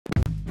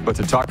But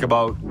to talk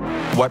about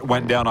what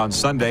went down on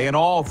Sunday and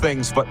all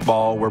things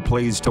football, we're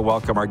pleased to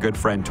welcome our good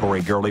friend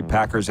Tori Gurley,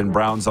 Packers and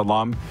Browns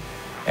alum,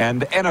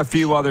 and a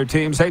few other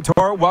teams. Hey,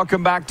 Tori,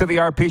 welcome back to the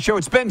RP Show.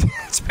 It's been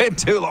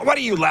too long. What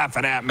are you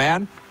laughing at,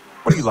 man?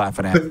 What are you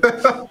laughing at?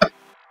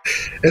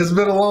 It's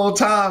been a long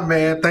time,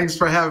 man. Thanks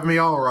for having me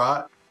on,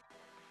 Rod.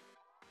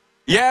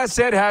 Yes,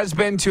 it has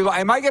been too long.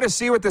 Am I going to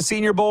see you at the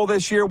Senior Bowl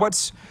this year?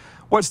 What's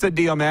the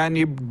deal, man?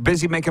 You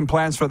busy making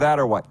plans for that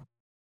or what?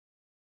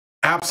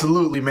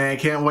 Absolutely, man.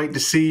 Can't wait to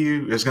see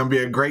you. It's going to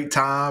be a great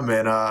time.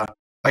 And like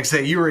I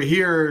said, you were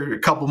here a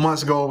couple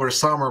months ago over the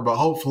summer, but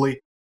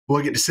hopefully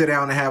we'll get to sit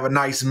down and have a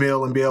nice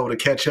meal and be able to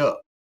catch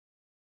up.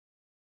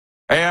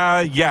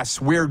 Yes,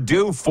 we're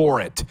due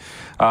for it.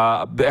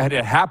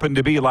 It happened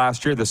to be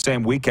last year, the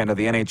same weekend of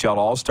the NHL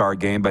All-Star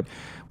Game, but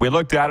we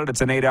looked at it.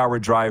 It's an 8-hour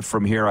drive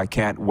from here. I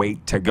can't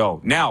wait to go.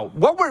 Now,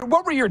 what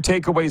were your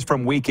takeaways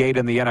from Week 8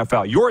 in the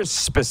NFL? Yours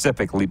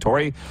specifically,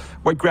 Tori.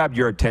 What grabbed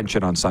your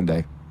attention on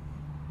Sunday?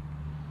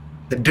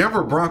 The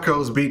Denver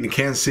Broncos beating the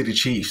Kansas City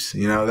Chiefs.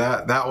 You know,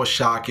 that was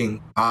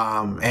shocking.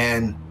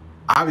 And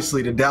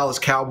obviously the Dallas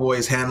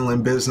Cowboys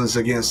handling business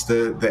against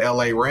the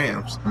LA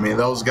Rams. I mean,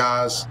 those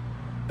guys,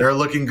 they're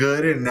looking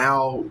good. And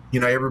now, you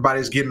know,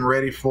 everybody's getting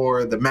ready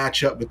for the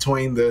matchup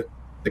between the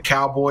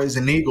Cowboys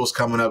and Eagles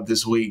coming up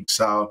this week.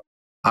 So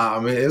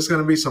it's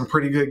going to be some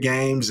pretty good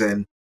games.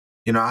 And,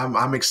 you know,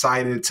 I'm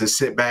excited to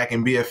sit back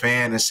and be a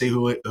fan and see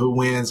who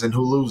wins and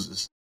who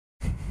loses.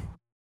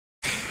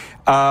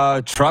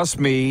 Trust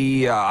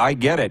me, I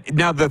get it.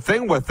 Now, the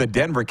thing with the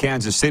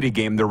Denver-Kansas City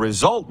game, the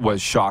result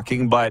was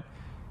shocking, but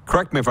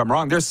correct me if I'm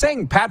wrong. They're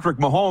saying Patrick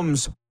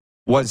Mahomes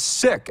was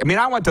sick. I mean,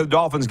 I went to the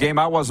Dolphins game.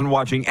 I wasn't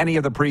watching any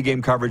of the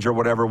pregame coverage or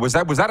whatever. Was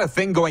that a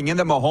thing going in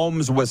that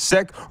Mahomes was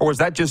sick, or was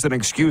that just an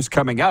excuse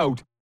coming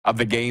out of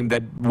the game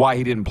that why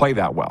he didn't play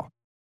that well?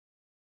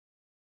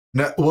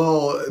 No,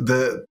 well,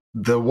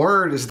 the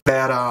word is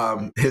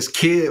that his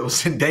kid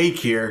was in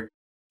daycare.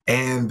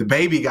 And the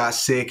baby got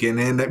sick, and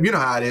then you know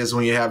how it is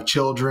when you have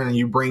children and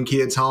you bring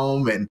kids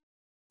home and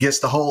gets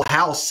the whole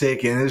house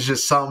sick. And it's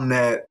just something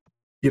that,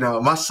 you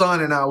know, my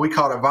son and I, we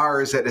caught a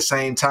virus at the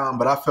same time,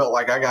 but I felt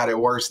like I got it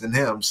worse than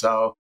him.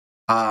 So,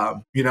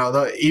 you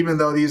know, even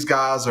though these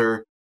guys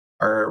are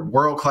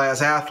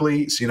world-class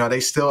athletes, you know,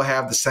 they still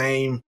have the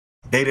same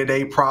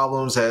day-to-day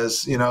problems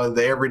as, you know,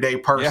 the everyday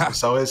person. Yeah.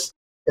 So it's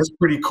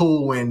pretty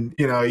cool when,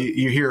 you know,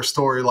 you hear a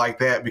story like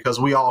that, because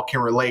we all can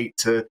relate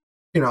to,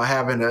 you know,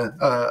 having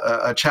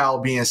a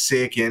child being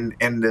sick and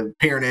the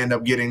parent end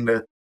up getting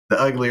the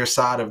uglier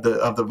side of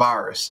the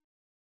virus.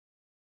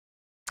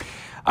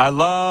 I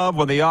love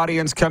when the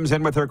audience comes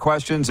in with their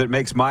questions. It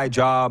makes my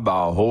job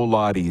a whole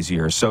lot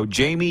easier. So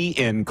Jamie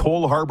in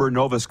Cole Harbour,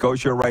 Nova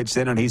Scotia writes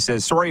in and he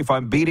says, sorry if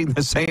I'm beating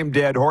the same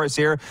dead horse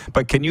here,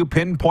 but can you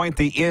pinpoint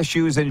the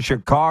issues in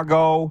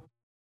Chicago?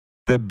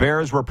 The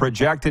Bears were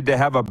projected to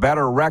have a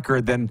better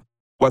record than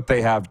what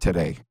they have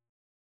today.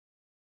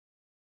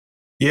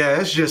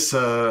 Yeah, it's just,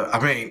 I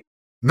mean,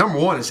 number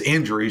one is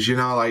injuries. You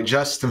know, like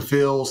Justin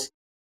Fields,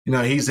 you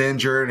know, he's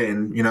injured,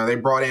 and, you know, they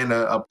brought in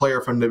a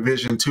player from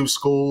Division II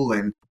school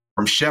and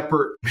from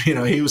Shepherd. You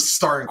know, he was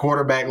starting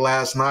quarterback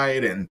last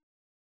night. And,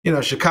 you know,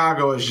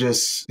 Chicago is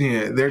just, you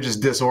know, they're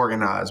just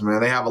disorganized,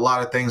 man. They have a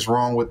lot of things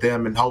wrong with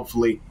them, and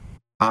hopefully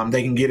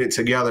they can get it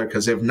together,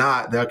 because if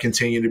not, they'll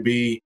continue to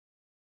be,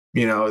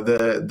 you know,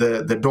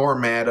 the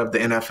doormat of the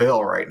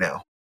NFL right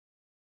now.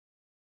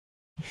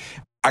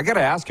 I got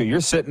to ask you,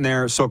 you're sitting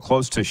there so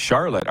close to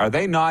Charlotte. Are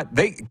they not,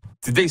 did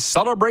they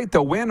celebrate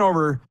the win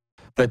over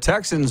the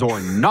Texans or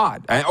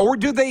not? Or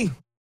do they,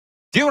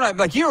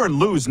 like you're in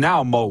lose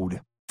now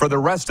mode for the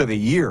rest of the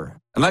year,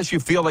 unless you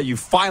feel that you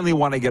finally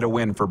want to get a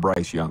win for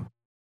Bryce Young?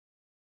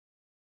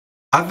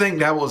 I think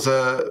that was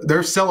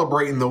they're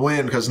celebrating the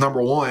win because,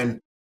 number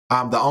one,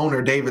 the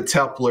owner, David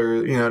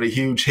Tepler, you know, the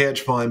huge hedge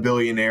fund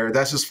billionaire,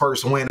 that's his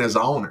first win as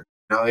an owner.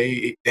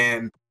 You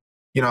know,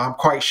 you know, I'm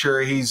quite sure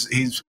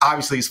he's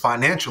obviously he's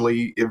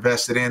financially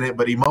invested in it,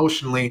 but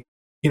emotionally,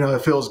 you know,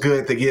 it feels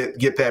good to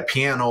get that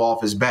piano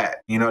off his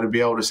back, you know, to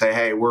be able to say,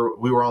 hey,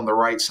 we were on the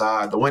right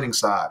side, the winning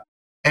side.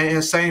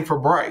 And same for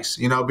Bryce,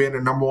 you know, being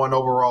the number one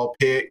overall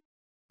pick,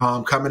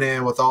 coming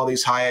in with all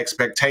these high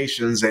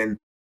expectations, and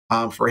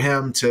for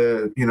him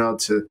to, you know,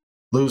 to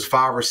lose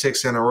 5 or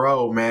 6 in a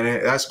row,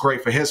 man, that's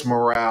great for his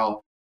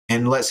morale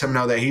and lets him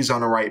know that he's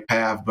on the right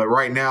path. But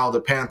right now, the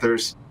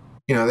Panthers,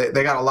 you know,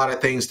 they got a lot of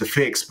things to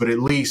fix, but at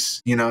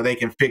least, you know, they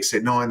can fix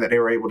it knowing that they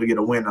were able to get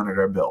a win under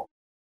their belt.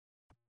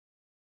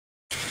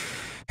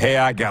 Hey,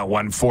 I got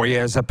one for you.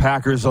 As a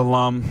Packers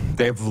alum,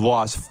 they've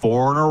lost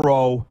 4 in a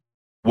row.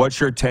 What's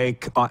your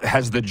take on,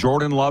 has the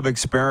Jordan Love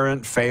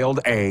experiment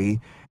failed, A?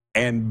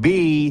 And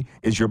B,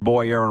 is your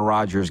boy Aaron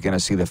Rodgers going to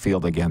see the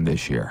field again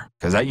this year?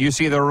 Because you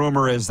see the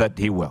rumor is that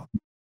he will.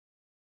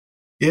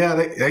 Yeah,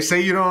 they say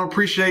you don't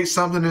appreciate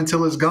something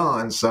until it's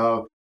gone.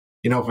 So,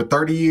 you know, for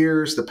 30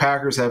 years, the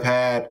Packers have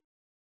had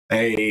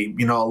a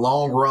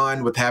long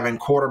run with having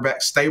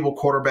stable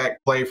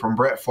quarterback play from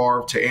Brett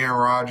Favre to Aaron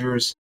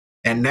Rodgers.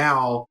 And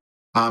now,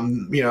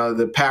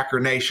 The Packer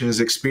Nation is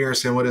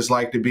experiencing what it's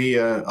like to be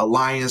a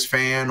Lions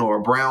fan or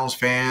a Browns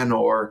fan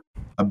or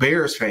a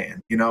Bears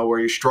fan, where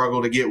you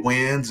struggle to get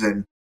wins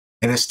and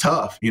it's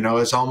tough.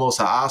 It's almost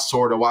an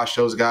eyesore to watch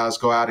those guys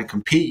go out and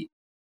compete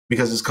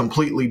because it's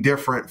completely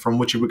different from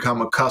what you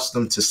become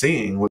accustomed to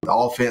seeing, with the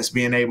offense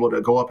being able to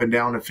go up and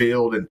down the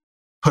field and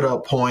put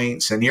up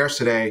points. And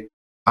yesterday,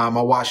 I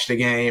watched the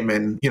game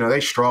and, they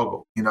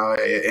struggle,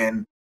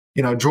 and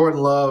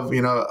Jordan Love,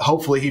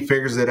 hopefully he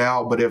figures it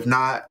out. But if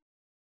not,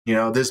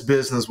 this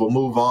business will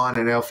move on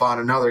and they'll find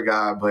another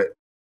guy. But,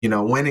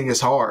 winning is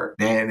hard,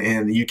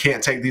 and you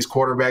can't take these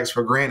quarterbacks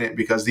for granted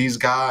because these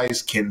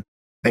guys can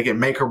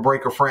make or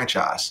break a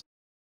franchise.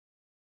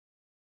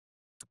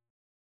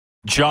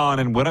 John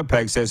in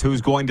Winnipeg says,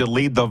 who's going to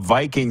lead the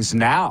Vikings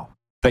now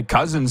that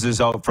Cousins is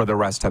out for the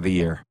rest of the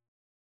year?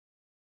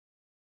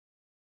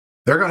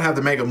 They're going to have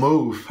to make a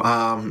move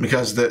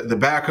because the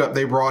backup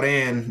they brought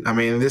in,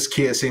 this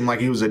kid seemed like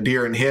he was a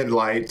deer in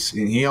headlights,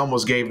 and he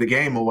almost gave the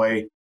game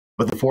away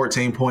with a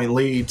 14-point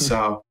lead.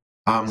 So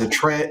I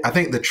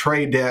think the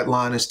trade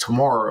deadline is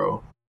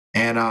tomorrow,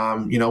 and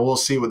we'll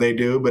see what they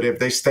do. But if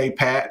they stay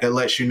pat, that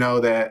lets you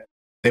know that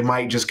they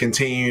might just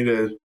continue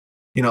to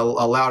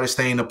allow this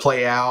thing to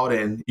play out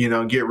and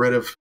get rid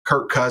of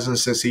Kirk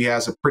Cousins since he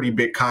has a pretty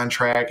big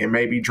contract, and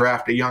maybe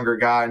draft a younger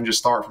guy and just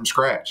start from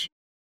scratch.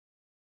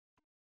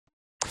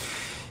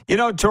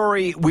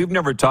 Tori, we've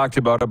never talked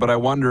about it, but I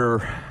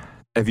wonder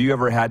if you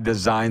ever had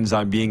designs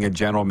on being a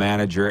general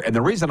manager. And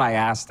the reason I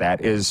ask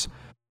that is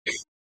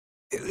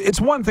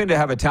it's one thing to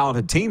have a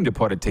talented team to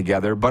put it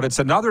together, but it's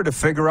another to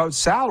figure out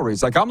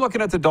salaries. Like, I'm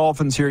looking at the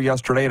Dolphins here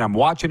yesterday, and I'm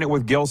watching it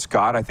with Gil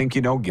Scott. I think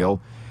you know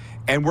Gil.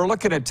 And we're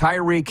looking at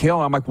Tyreek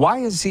Hill. I'm like,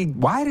 why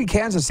did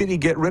Kansas City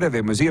get rid of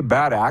him? Was he a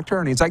bad actor?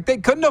 And he's like, they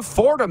couldn't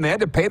afford him. They had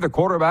to pay the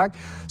quarterback.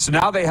 So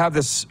now they have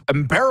this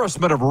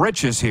embarrassment of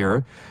riches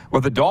here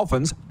with the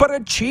Dolphins, but a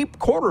cheap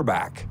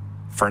quarterback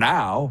for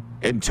now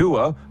in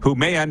Tua, who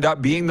may end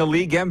up being the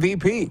league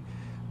MVP.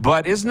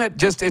 But isn't it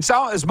just, it's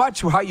all as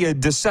much how you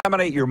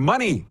disseminate your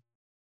money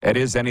it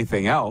is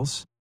anything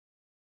else.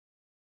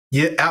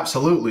 Yeah,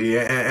 absolutely.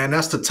 And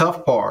that's the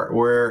tough part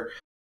where,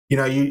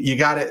 you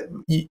got to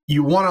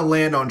you want to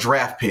land on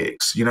draft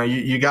picks.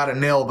 You got to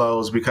nail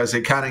those because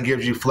it kind of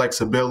gives you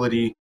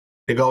flexibility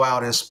to go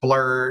out and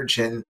splurge.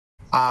 And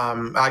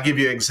I'll give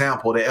you an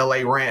example: the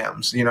LA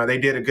Rams. They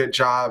did a good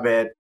job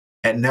at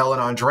nailing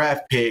on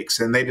draft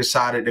picks, and they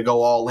decided to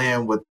go all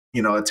in with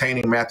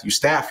attaining Matthew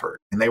Stafford,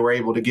 and they were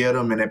able to get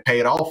him, and it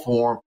paid off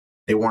for them.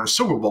 They won a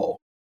Super Bowl.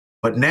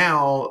 But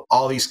now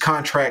all these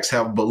contracts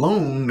have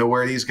ballooned to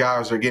where these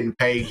guys are getting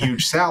paid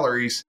huge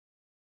salaries.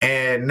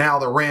 And now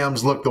the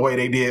Rams look the way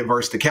they did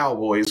versus the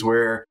Cowboys,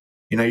 where,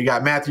 you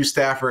got Matthew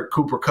Stafford,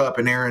 Cooper Kupp,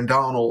 and Aaron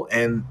Donald,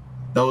 and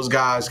those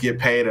guys get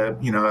paid a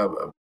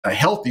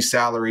healthy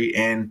salary,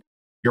 and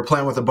you're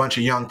playing with a bunch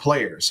of young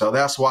players. So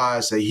that's why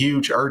it's a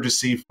huge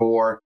urgency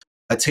for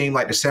a team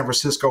like the San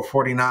Francisco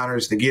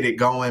 49ers to get it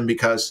going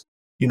because,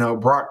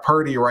 Brock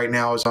Purdy right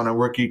now is on a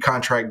rookie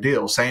contract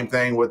deal. Same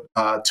thing with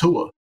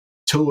Tua.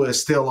 Tua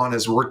is still on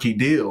his rookie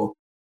deal.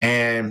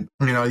 And,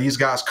 these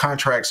guys'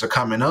 contracts are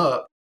coming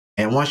up.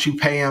 And once you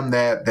pay them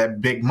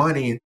that big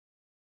money,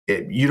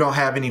 you don't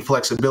have any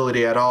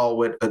flexibility at all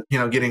with,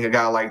 getting a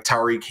guy like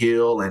Tyreek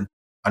Hill. And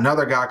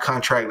another guy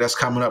contract that's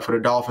coming up for the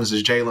Dolphins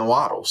is Jalen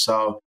Waddle.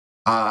 So,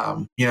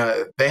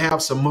 they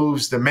have some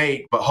moves to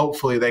make, but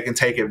hopefully they can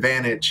take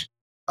advantage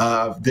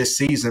of this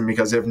season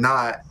because if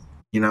not,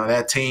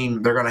 that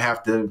team, they're going to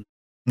have to,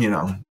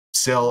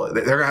 sell.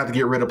 They're going to have to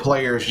get rid of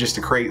players just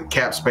to create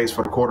cap space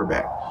for the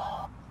quarterback.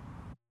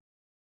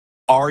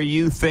 Are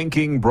you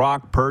thinking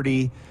Brock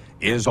Purdy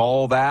is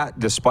all that,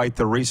 despite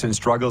the recent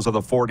struggles of the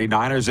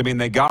 49ers?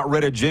 They got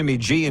rid of Jimmy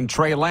G and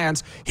Trey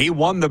Lance. He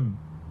won the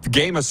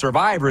game of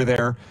survivor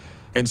there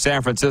in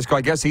San Francisco.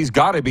 I guess he's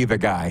got to be the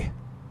guy.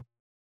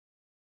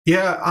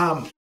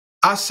 Yeah,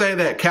 I say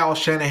that Kyle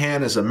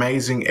Shanahan is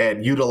amazing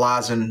at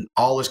utilizing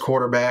all his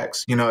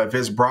quarterbacks. If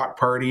it's Brock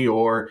Purdy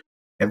or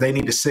if they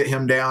need to sit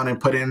him down and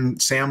put in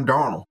Sam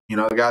Darnold,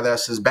 the guy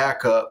that's his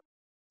backup.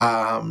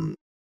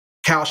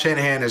 Kyle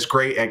Shanahan is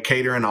great at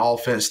catering the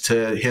offense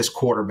to his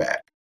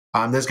quarterback.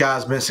 This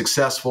guy's been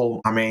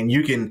successful.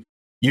 You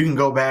can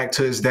go back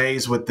to his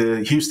days with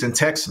the Houston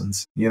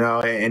Texans,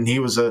 and he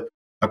was a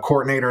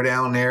coordinator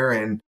down there.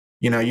 And,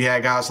 you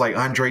had guys like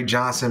Andre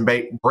Johnson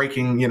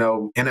breaking,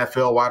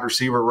 NFL wide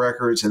receiver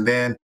records. And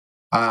then,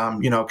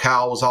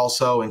 Kyle was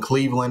also in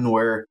Cleveland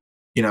where,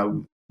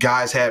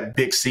 guys had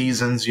big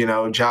seasons,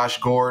 Josh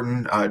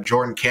Gordon,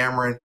 Jordan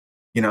Cameron,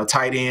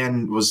 tight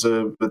end was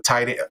a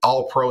tight end,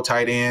 all-pro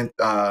tight end,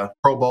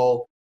 Pro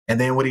Bowl. And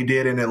then what he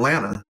did in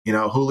Atlanta,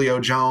 Julio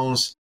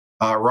Jones,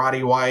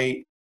 Roddy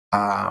White,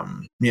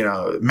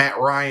 Matt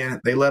Ryan,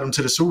 they led him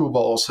to the Super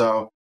Bowl.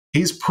 So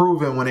he's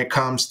proven when it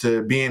comes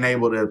to being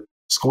able to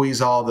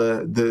squeeze all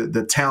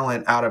the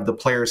talent out of the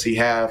players he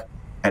have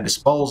at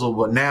disposal.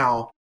 But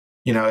now,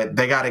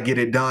 they got to get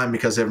it done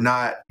because if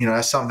not,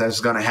 that's something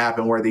that's going to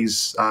happen where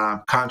these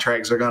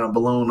contracts are going to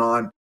balloon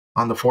on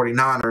on the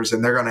 49ers,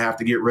 and they're going to have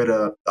to get rid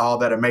of all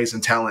that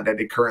amazing talent that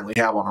they currently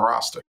have on the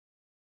roster.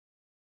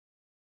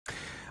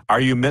 Are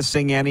you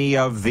missing any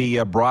of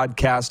the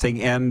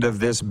broadcasting end of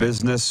this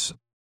business,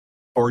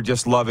 or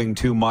just loving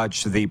too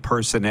much the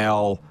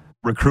personnel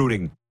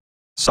recruiting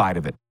side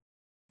of it?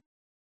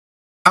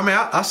 I mean,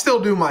 I still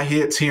do my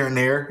hits here and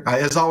there.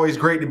 It's always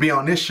great to be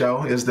on this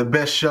show. It's the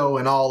best show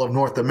in all of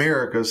North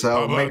America.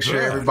 So make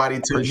sure everybody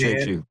tunes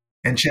in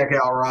and check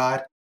out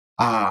Rod.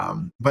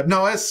 But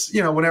no, it's,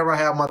 whenever I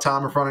have my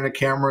time in front of the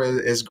camera,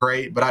 it's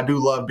great. But I do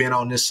love being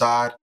on this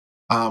side.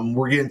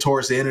 We're getting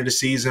towards the end of the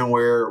season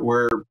where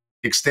we're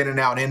extending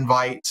out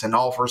invites and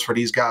offers for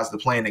these guys to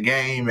play in the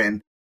game.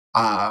 And,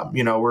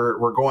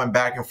 we're going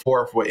back and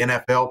forth with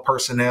NFL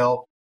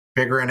personnel,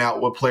 figuring out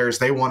what players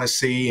they want to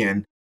see.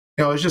 And,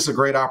 it's just a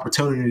great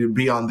opportunity to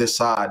be on this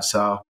side.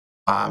 So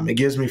it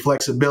gives me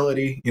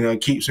flexibility.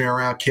 It keeps me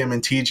around Kim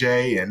and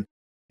TJ,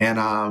 and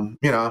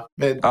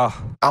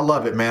I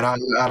love it, man.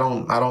 I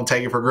don't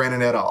take it for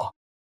granted at all.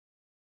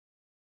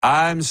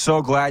 I'm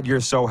so glad you're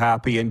so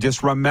happy. And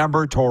just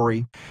remember,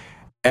 Tori,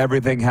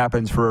 everything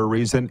happens for a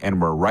reason, and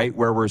we're right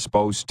where we're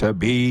supposed to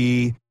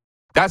be.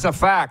 That's a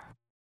fact,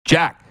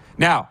 Jack.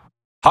 Now,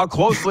 how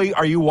closely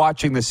are you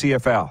watching the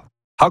CFL?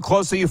 How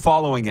close are you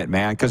following it,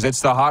 man? Because it's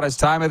the hottest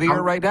time of the year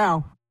right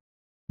now.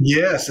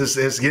 Yes,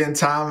 it's getting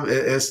time.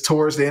 It's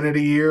towards the end of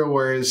the year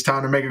where it's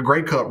time to make a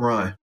Grey Cup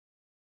run.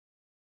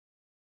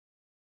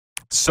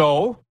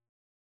 So,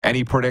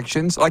 any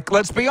predictions?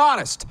 Let's be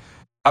honest.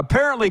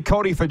 Apparently,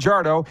 Cody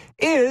Fajardo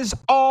is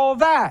all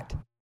that,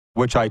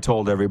 which I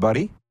told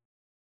everybody.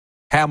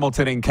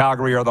 Hamilton and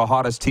Calgary are the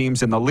hottest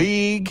teams in the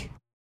league.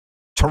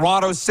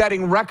 Toronto's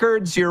setting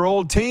records, your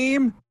old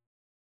team.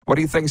 What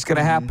do you think's going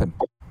to happen?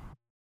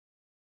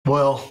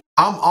 Well,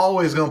 I'm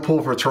always going to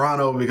pull for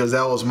Toronto because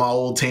that was my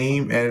old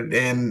team,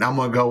 and I'm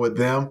going to go with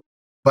them.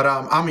 But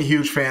I'm a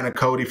huge fan of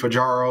Cody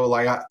Fajardo.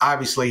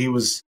 Obviously, he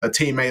was a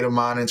teammate of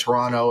mine in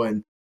Toronto,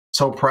 and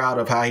so proud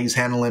of how he's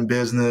handling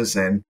business.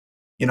 And,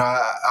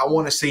 I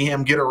want to see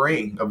him get a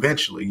ring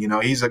eventually.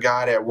 He's a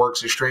guy that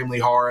works extremely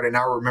hard. And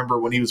I remember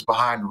when he was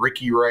behind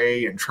Ricky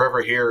Ray and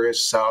Trevor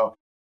Harris. So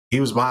he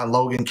was behind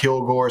Logan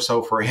Kilgore.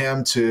 So for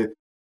him to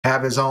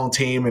have his own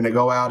team and to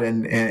go out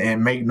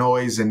and make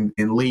noise and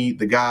lead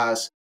the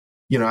guys,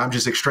 I'm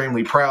just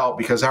extremely proud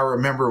because I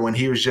remember when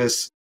he was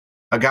just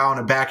a guy on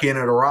the back end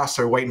of the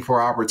roster waiting for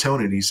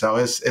opportunity. So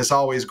it's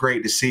always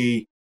great to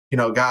see,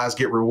 guys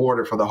get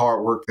rewarded for the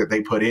hard work that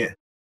they put in.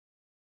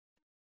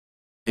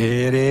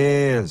 It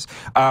is.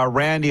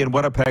 Randy in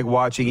Winnipeg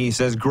watching, he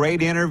says,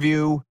 great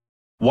interview.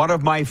 One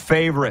of my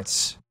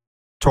favorites,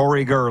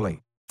 Tori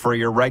Gurley, for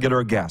your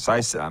regular guest.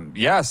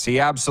 Yes, he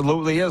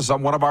absolutely is.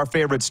 One of our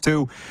favorites,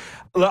 too.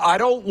 I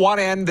don't want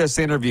to end this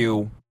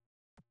interview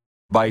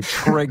by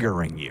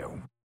triggering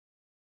you.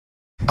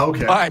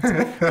 Okay.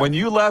 But when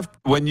you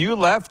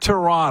left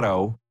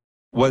Toronto,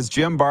 was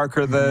Jim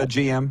Barker the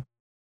GM?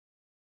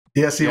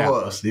 Yes, he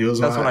was. He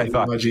was. That's what I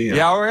thought. My GM.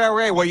 Yeah,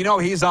 okay. Well,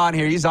 he's on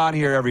here. He's on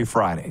here every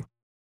Friday.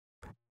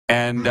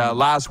 And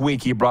last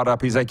week he brought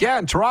up, he's like, yeah,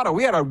 in Toronto,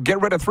 we had to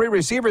get rid of 3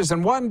 receivers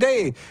in one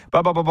day,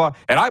 blah, blah, blah, blah.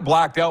 And I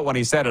blacked out when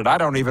he said it. I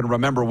don't even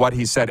remember what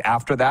he said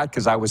after that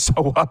because I was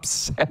so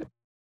upset.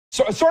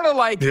 So it's sort of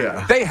like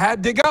they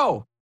had to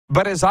go.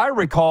 But as I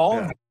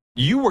recall,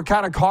 you were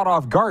kind of caught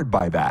off guard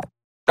by that.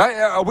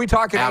 Are we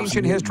talking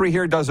ancient history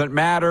here? Doesn't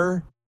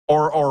matter?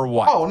 Or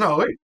what? Oh,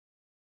 no.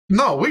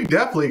 No, we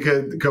definitely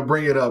could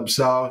bring it up.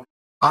 So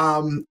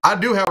I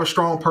do have a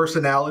strong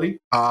personality,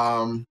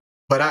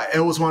 but it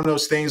was one of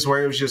those things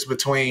where it was just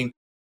between,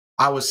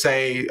 I would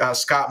say,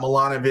 Scott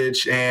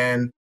Milanovic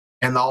and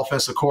the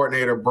offensive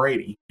coordinator,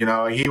 Brady.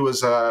 He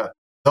was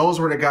those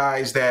were the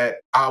guys that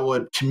I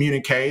would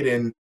communicate,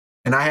 and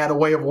I had a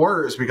way of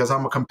words because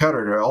I'm a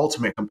competitor,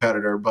 ultimate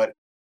competitor. But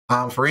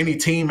for any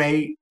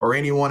teammate or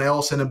anyone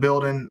else in the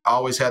building, I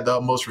always had the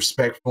utmost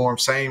respect for him.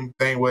 Same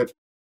thing with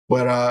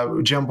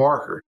Jim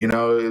Barker,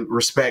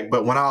 respect.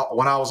 But when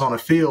I was on the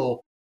field,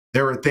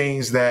 there were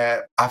things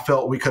that I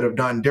felt we could have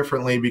done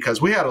differently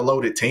because we had a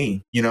loaded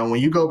team.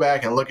 When you go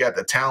back and look at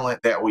the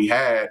talent that we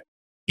had,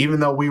 even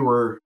though we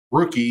were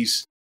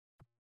rookies,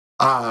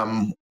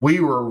 we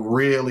were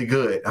really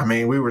good. I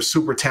mean, we were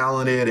super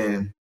talented,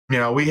 and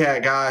we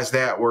had guys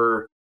that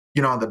were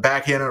on the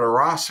back end of the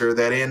roster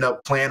that end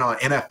up playing on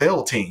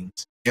NFL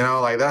teams.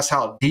 That's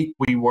how deep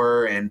we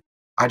were, and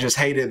I just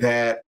hated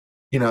that.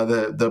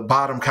 The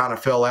bottom kind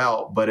of fell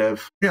out. But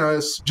if,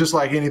 it's just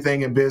like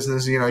anything in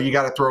business, you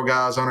got to throw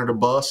guys under the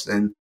bus.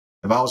 And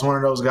if I was one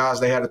of those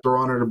guys they had to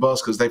throw under the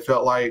bus because they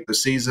felt like the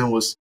season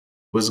was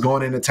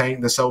going in the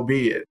tank, then so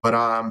be it. But,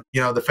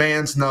 the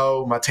fans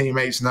know, my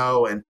teammates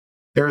know, and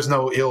there's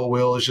no ill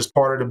will. It's just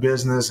part of the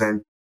business.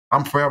 And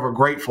I'm forever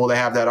grateful to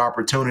have that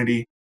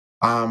opportunity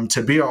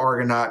to be an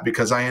Argonaut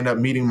because I ended up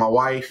meeting my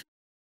wife.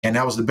 And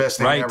that was the best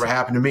thing that ever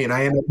happened to me. And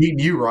I ended up meeting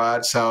you,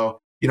 Rod. So,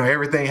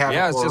 everything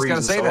happened for a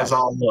reason, so it's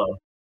all love.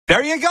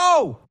 There you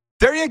go.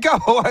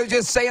 I was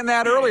just saying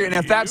that earlier. And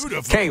if that's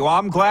okay, well,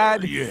 I'm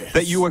glad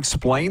that you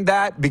explained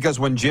that because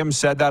when Jim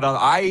said that,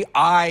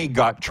 I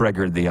got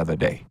triggered the other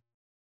day.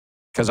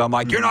 Because I'm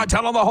like, you're not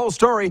telling the whole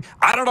story.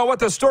 I don't know what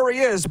the story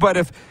is, but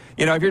if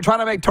you're trying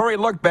to make Tori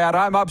look bad,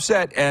 I'm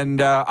upset,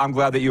 and I'm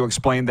glad that you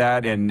explained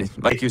that. And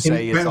like you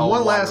say, it's all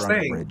one water last under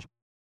the thing. bridge.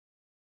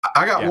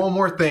 I got one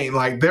more thing.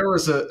 Like there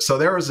was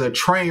a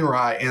train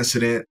ride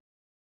incident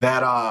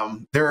that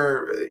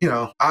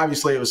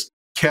obviously it was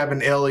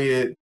Kevin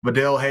Elliott,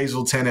 Vidal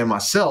Hazelton, and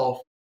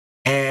myself,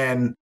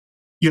 and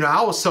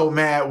I was so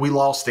mad we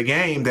lost the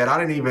game that I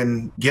didn't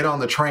even get on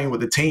the train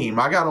with the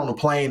team. I got on the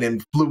plane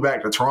and flew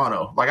back to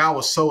Toronto. Like I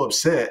was so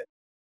upset.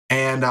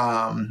 And,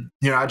 I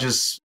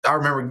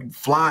remember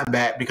flying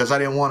back because I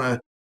didn't want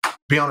to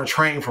be on a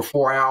train for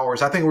 4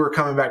 hours. I think we were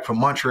coming back from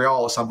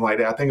Montreal or something like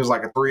that. I think it was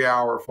like a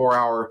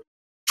 4-hour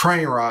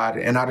train ride.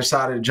 And I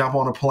decided to jump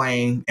on a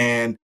plane.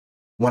 And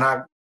when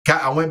I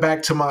went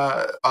back to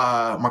my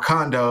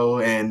condo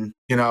and,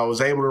 I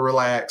was able to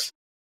relax.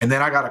 And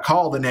then I got a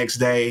call the next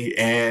day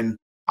and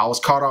I was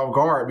caught off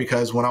guard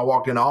because when I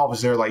walked in the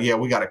office, they were like, yeah,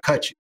 we got to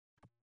cut you.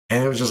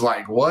 And it was just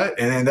like, what?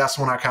 And then that's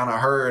when I kind of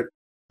heard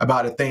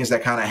about the things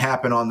that kind of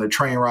happened on the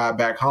train ride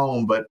back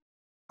home. But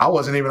I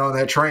wasn't even on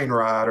that train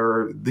ride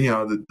or,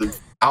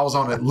 I was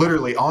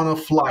literally on a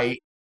flight,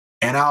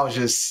 and I was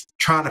just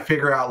trying to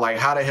figure out like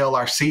how the hell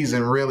our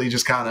season really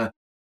just kind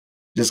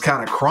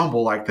of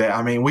crumbled like that.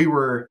 I mean,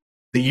 the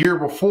year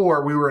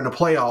before we were in the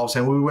playoffs,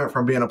 and we went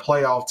from being a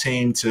playoff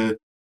team to,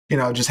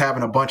 just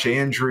having a bunch of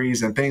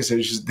injuries and things that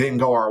just didn't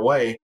go our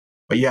way.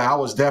 But yeah, I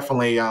was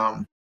definitely,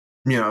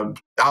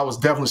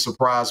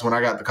 surprised when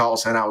I got the call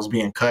saying I was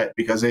being cut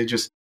because it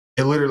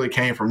literally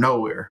came from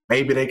nowhere.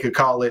 Maybe they could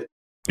call it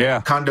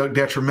conduct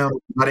detrimental.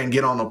 I didn't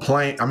get on the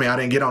plane. I mean, I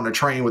didn't get on the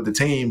train with the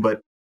team,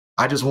 but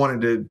I just wanted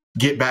to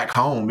get back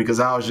home because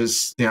I was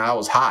just, I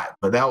was hot,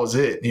 but that was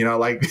it.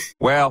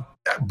 Well,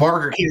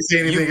 Barker can't say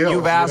anything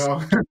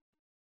else.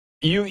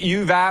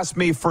 You've asked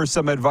me for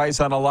some advice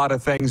on a lot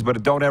of things,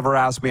 but don't ever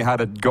ask me how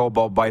to go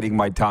about biting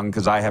my tongue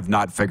because I have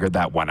not figured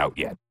that one out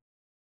yet.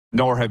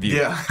 Nor have you.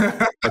 Yeah.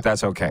 But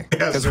that's okay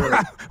because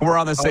we're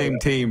on the same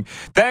team.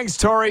 Thanks,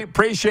 Tori.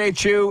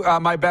 Appreciate you.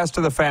 My best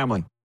to the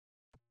family.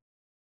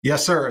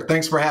 Yes, sir.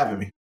 Thanks for having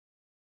me.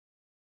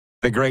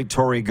 The great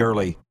Tori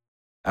Gurley,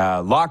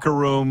 locker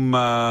room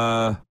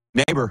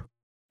neighbor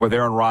with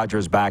Aaron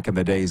Rodgers back in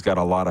the day. He's got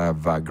a lot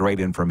of great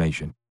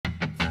information.